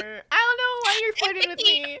a minor. I don't know why you're flirting with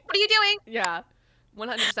me. What are you doing? Yeah,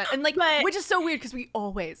 100%. And like, which is so weird because we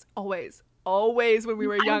always when we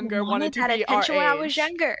were younger wanted to be our age. When I was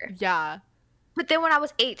younger. Yeah. But then when I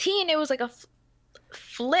was 18, it was like a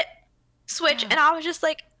flip switch, and I was just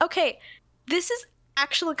like, okay, this is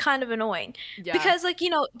actually kind of annoying. Yeah. Because like, you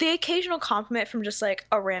know, the occasional compliment from just like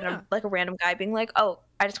a random guy being like, oh,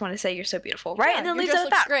 I just want to say you're so beautiful, right? Yeah, and then leaves it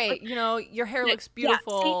at that. Great. Like, you know, your hair looks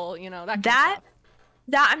beautiful. You know, that kind of stuff.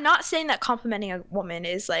 That I'm not saying that complimenting a woman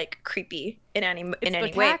is like creepy in any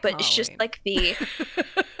way, but it's just like the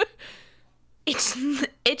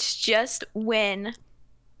it's just when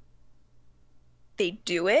they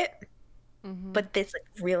do it, but it's like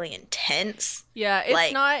really intense. Yeah, it's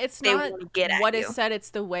like, not what is said,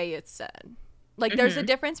 it's the way it's said. Like there's a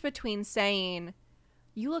difference between saying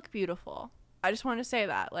you look beautiful. I just want to say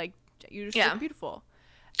that, like, you just look beautiful,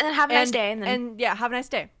 and then have a nice day, and have a nice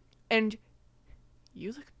day, and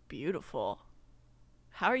you look beautiful.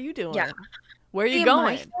 How are you doing? Yeah. Where are you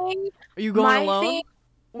going? Are you going alone?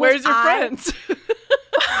 Where's your friends?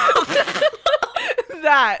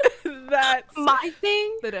 That's my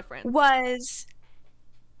thing. The difference was,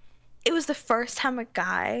 it was the first time a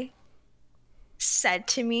guy said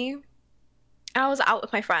to me, and I was out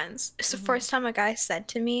with my friends. It's the first time a guy said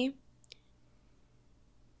to me,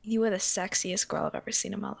 "You are the sexiest girl I've ever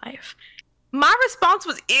seen in my life." My response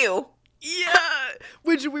was, "Ew." Yeah,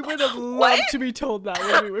 which we would have loved to be told that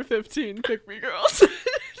when we were 15. Pick me girls.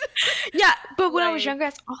 Yeah, but when I was younger,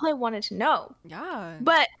 that's all I wanted to know. Yeah.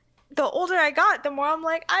 But the older I got, the more I'm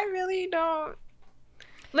like, I really don't.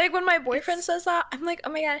 Like, when my boyfriend says that, I'm like,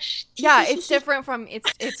 oh my gosh. Yeah, it's different from,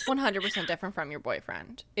 it's 100% different from your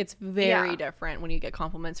boyfriend. It's very different when you get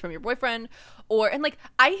compliments from your boyfriend. And like,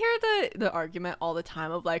 I hear the argument all the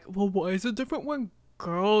time of like, well, why is it different when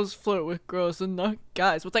girls flirt with girls and not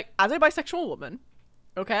guys? Well, it's like, as a bisexual woman,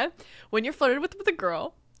 okay, when you're flirted with a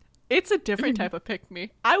girl, it's a different type of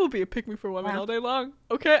pick-me. I will be a pick-me for women all day long,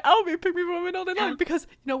 okay? I will be a pick-me for women all day long because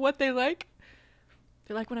you know what they like?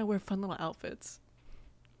 They like when I wear fun little outfits.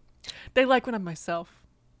 They like when I'm myself.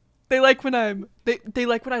 They like when they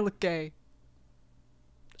like when I look gay.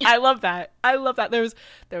 I love that. I love that.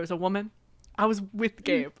 There was a woman. I was with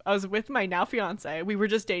Gabe. I was with my now fiance. We were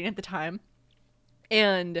just dating at the time.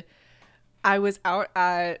 And I was out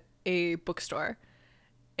at a bookstore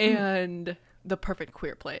and the perfect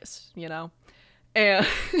queer place, you know? And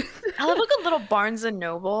I love like a little Barnes and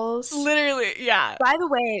Nobles. Literally, yeah. By the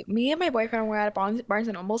way, me and my boyfriend were at Barnes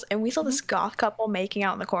and Nobles, and we saw this goth couple making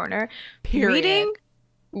out in the corner. Period.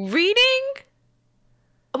 Reading.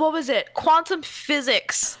 What was it? Quantum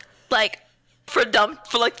physics, like for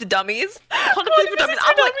like the dummies. Quantum physics for dummies.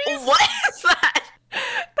 I'm like, what is that?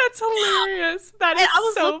 That's hilarious. That is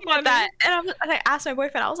so funny. At that, and I asked my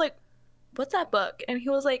boyfriend. I was like, "What's that book?" And he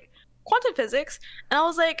was like, "Quantum physics." And I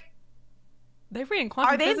was like, they're reading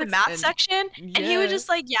quantum physics. Are they in the math section? Yeah. And he was just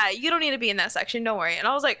like, yeah, you don't need to be in that section. Don't worry. And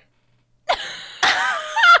I was like,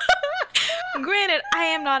 granted, I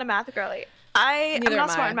am not a math girly. I'm not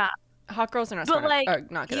smart in math. Hot girls are not smart. But like,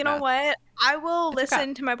 not good you know what? I will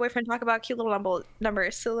listen to my boyfriend talk about cute little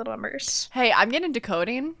numbers, silly little numbers. Hey, I'm getting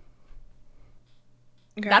decoding.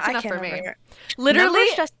 Girl, that's enough for me. Literally,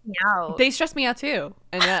 stress me out. They stress me out too,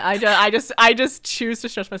 and I just choose to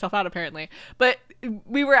stress myself out apparently. But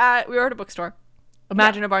we were at a bookstore.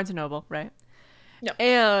 Imagine a Barnes and Noble, right? Yep.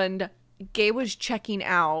 And Gabe was checking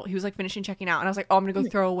out. He was like finishing checking out, and I was like, "Oh, I'm gonna go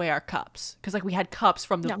throw away our cups," because like we had cups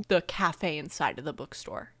from the cafe inside of the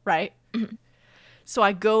bookstore, right? So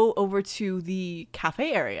I go over to the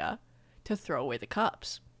cafe area to throw away the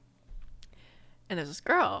cups, and there's this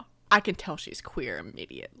girl. I can tell she's queer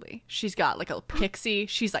immediately. She's got like a pixie.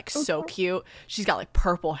 She's like so cute. She's got like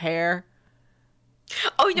purple hair.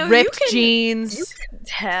 Oh no, ripped jeans. You can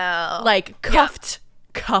tell. Like cuffed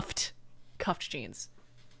jeans.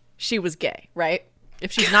 She was gay, right?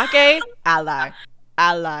 If she's not gay, ally.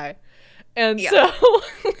 And so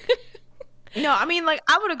no, I mean like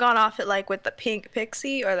I would have gone off it like with the pink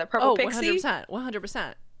pixie or the purple pixie.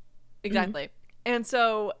 100%. Exactly. And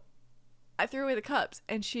so I threw away the cups,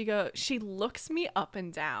 and she looks me up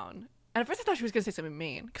and down. And at first I thought she was going to say something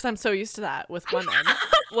mean, because I'm so used to that with women.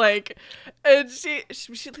 Like, and she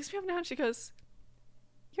looks me up and down, she goes,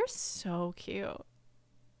 "You're so cute."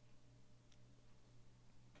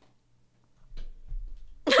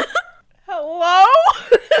 Hello?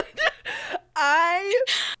 I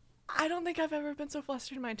don't think I've ever been so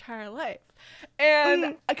flustered in my entire life.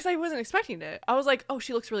 And because I wasn't expecting it. I was like, oh,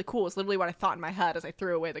 she looks really cool. It's literally what I thought in my head as I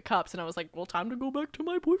threw away the cups. And I was like, well, time to go back to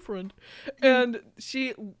my boyfriend. And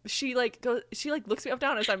she looks me up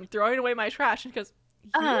down as I'm throwing away my trash and goes,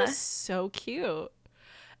 "You're so cute."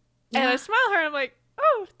 And I smile at her and I'm like,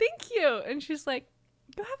 "Oh, thank you." And she's like,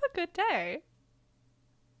 "Go have a good day."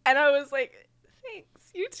 And I was like, "Thanks.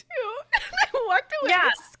 You too." And I walked away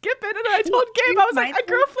skipping, and then I told Gabe, I was like, "A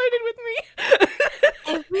girl flirted with me."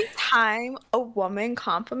 Every time a woman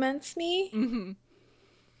compliments me,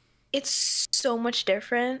 it's so much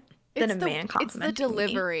different than a man complimenting me. It's the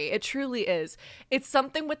delivery. It truly is. It's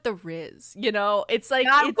something with the riz, you know? It's like,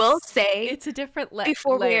 I will say, it's a different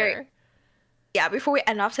layer. Before we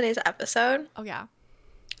end off today's episode. Oh, yeah.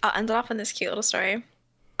 I'll end it off on this cute little story.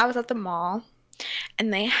 I was at the mall,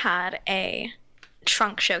 and they had a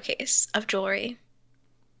trunk showcase of jewelry,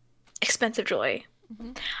 expensive jewelry.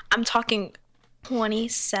 I'm talking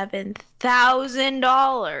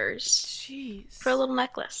 $27,000 for a little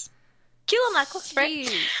necklace, cute little necklace, right?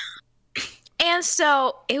 And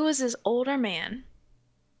so it was this older man.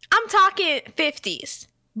 I'm talking 50s,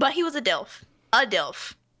 but he was a dilf.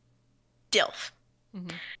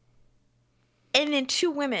 And then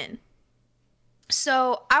two women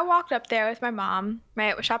So I walked up there with my mom,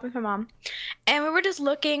 right? We're shopping with my mom. And we were just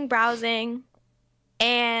looking, browsing.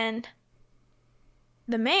 And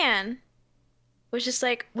the man was just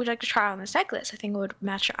like, would you like to try on this necklace? I think it would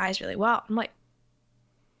match your eyes really well. I'm like,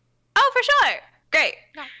 oh, for sure. Great.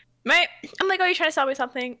 Yeah. Right? I'm like, oh, you trying to sell me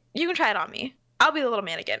something? You can try it on me. I'll be the little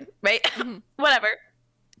mannequin, right? Mm-hmm. Whatever.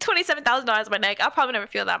 $27,000 on my neck. I'll probably never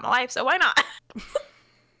feel that in my life, so why not?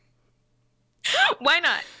 Why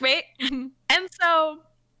not, right? Mm-hmm. And so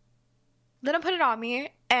then I put it on me,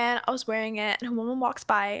 and I was wearing it, and a woman walks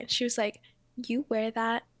by, and she was like, you wear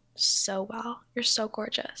that so well. You're so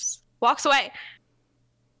gorgeous. Walks away.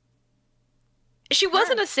 She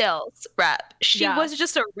wasn't a sales rep. She was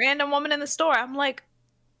just a random woman in the store. I'm like,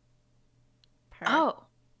 oh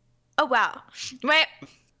wow, right?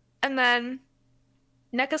 And then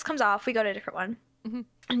necklace comes off. We go to a different one. Mm-hmm.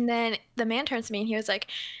 And then the man turns to me and he was like,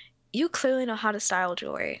 you clearly know how to style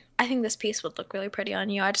jewelry. I think this piece would look really pretty on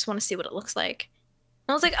you. I just want to see what it looks like.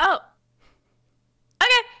 And I was like, oh,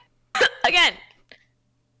 okay. Again,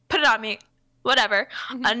 put it on me. Whatever.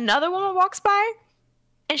 Mm-hmm. Another woman walks by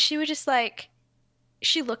and she was just like,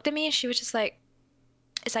 she looked at me and she was just like,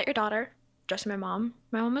 is that your daughter? Dressed my mom.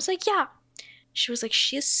 My mom was like, yeah. She was like,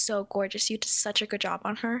 she is so gorgeous. You did such a good job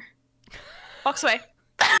on her. Walks away.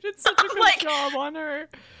 You did such a good job on her.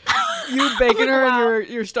 You baking her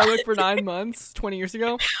in your stomach for 9 months 20 years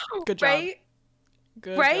ago? Good job. Right?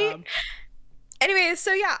 Good job. Anyway,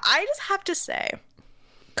 so yeah, I just have to say,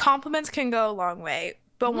 compliments can go a long way.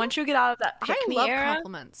 But once you get out of that pick-me era. I love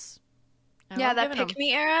compliments. That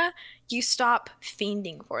pick-me era, you stop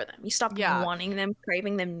fiending for them. You stop wanting them,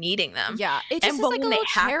 craving them, needing them. Yeah, it just is like a little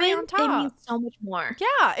cherry on top. It means so much more.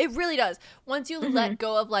 Yeah, it really does. Once you let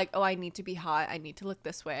go of like, oh, I need to be hot, I need to look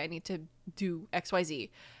this way, I need to do X, Y,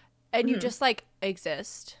 Z, and you just like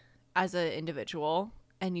exist as an individual,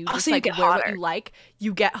 and you just like wear what you like,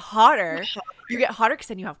 you get hotter. You get hotter because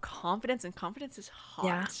then you have confidence, and confidence is hot.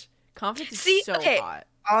 Yeah. Confidence is so hot.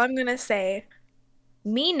 All I'm gonna say,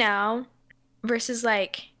 me now versus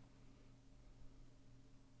like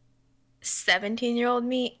 17-year-old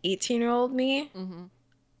me, 18-year-old me,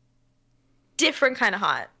 different kind of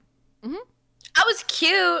hot. I was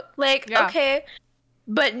cute, like, okay,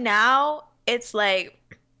 but now it's like,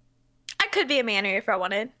 I could be a manner if I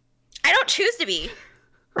wanted. I don't choose to be,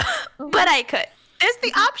 but I could. There's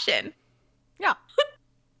the option. Yeah.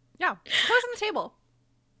 Yeah. Close on the table.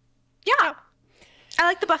 Yeah. I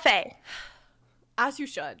like the buffet. As you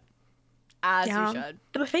should. As you should.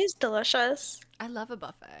 The buffet is delicious. I love a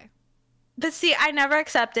buffet. But see, I never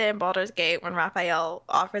accept it in Baldur's Gate when Raphael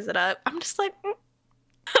offers it up. I'm just like,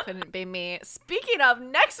 couldn't be me. Speaking of,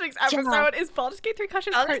 next week's episode is Baldur's Gate 3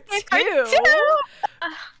 Crushes Part 2.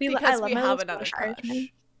 Because we have another crush.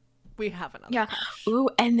 We have another crush. Ooh,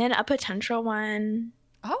 and then a potential one.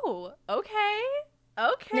 Oh, okay.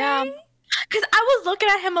 Okay. Yeah. Because I was looking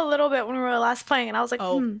at him a little bit when we were last playing, and I was like,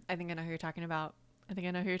 I think I know who you're talking about.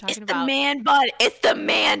 It's the man bun. It's the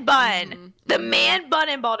man bun. The man bun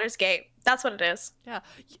in Baldur's Gate. That's what it is. Yeah.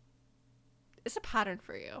 It's a pattern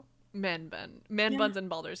for you. Man bun. Man buns in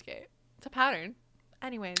Baldur's Gate. It's a pattern.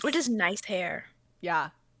 Anyways. Which is nice hair.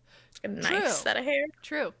 Yeah. A nice set of hair.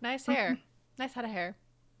 True. Nice hair. Nice head of hair.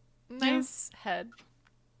 Nice head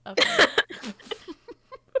of hair.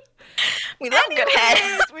 We love good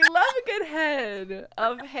head. We love a good head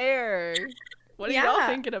of hair. What are y'all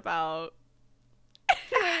thinking about?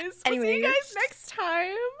 Anyways, we'll see you guys next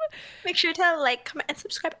time. Make sure to like, comment, and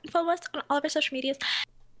subscribe, and follow us on all of our social medias,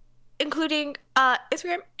 including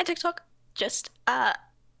Instagram and TikTok. Just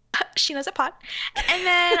She Knows It Pod, and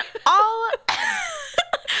then all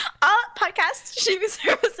podcast streaming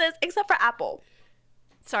services except for Apple.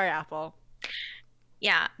 Sorry, Apple.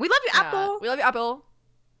 Yeah, we love you, Apple. We love you, Apple.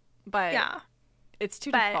 But it's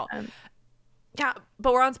too difficult.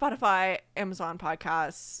 But we're on Spotify, Amazon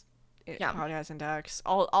Podcasts. Podcast Index,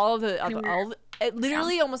 all of the other,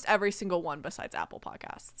 literally almost every single one besides Apple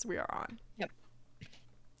Podcasts we are on. Yep.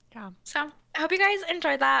 So I hope you guys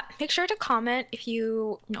enjoyed that. Make sure to comment if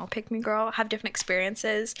you pick me girl, have different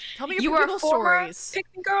experiences. Tell me your personal stories. Pick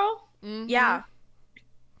me girl. Yeah.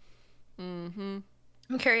 I'm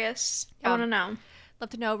curious. I want to know. Love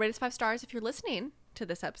to know. Rate us 5 stars if you're listening to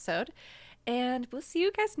this episode, and we'll see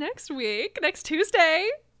you guys next week, next Tuesday.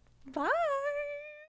 Bye.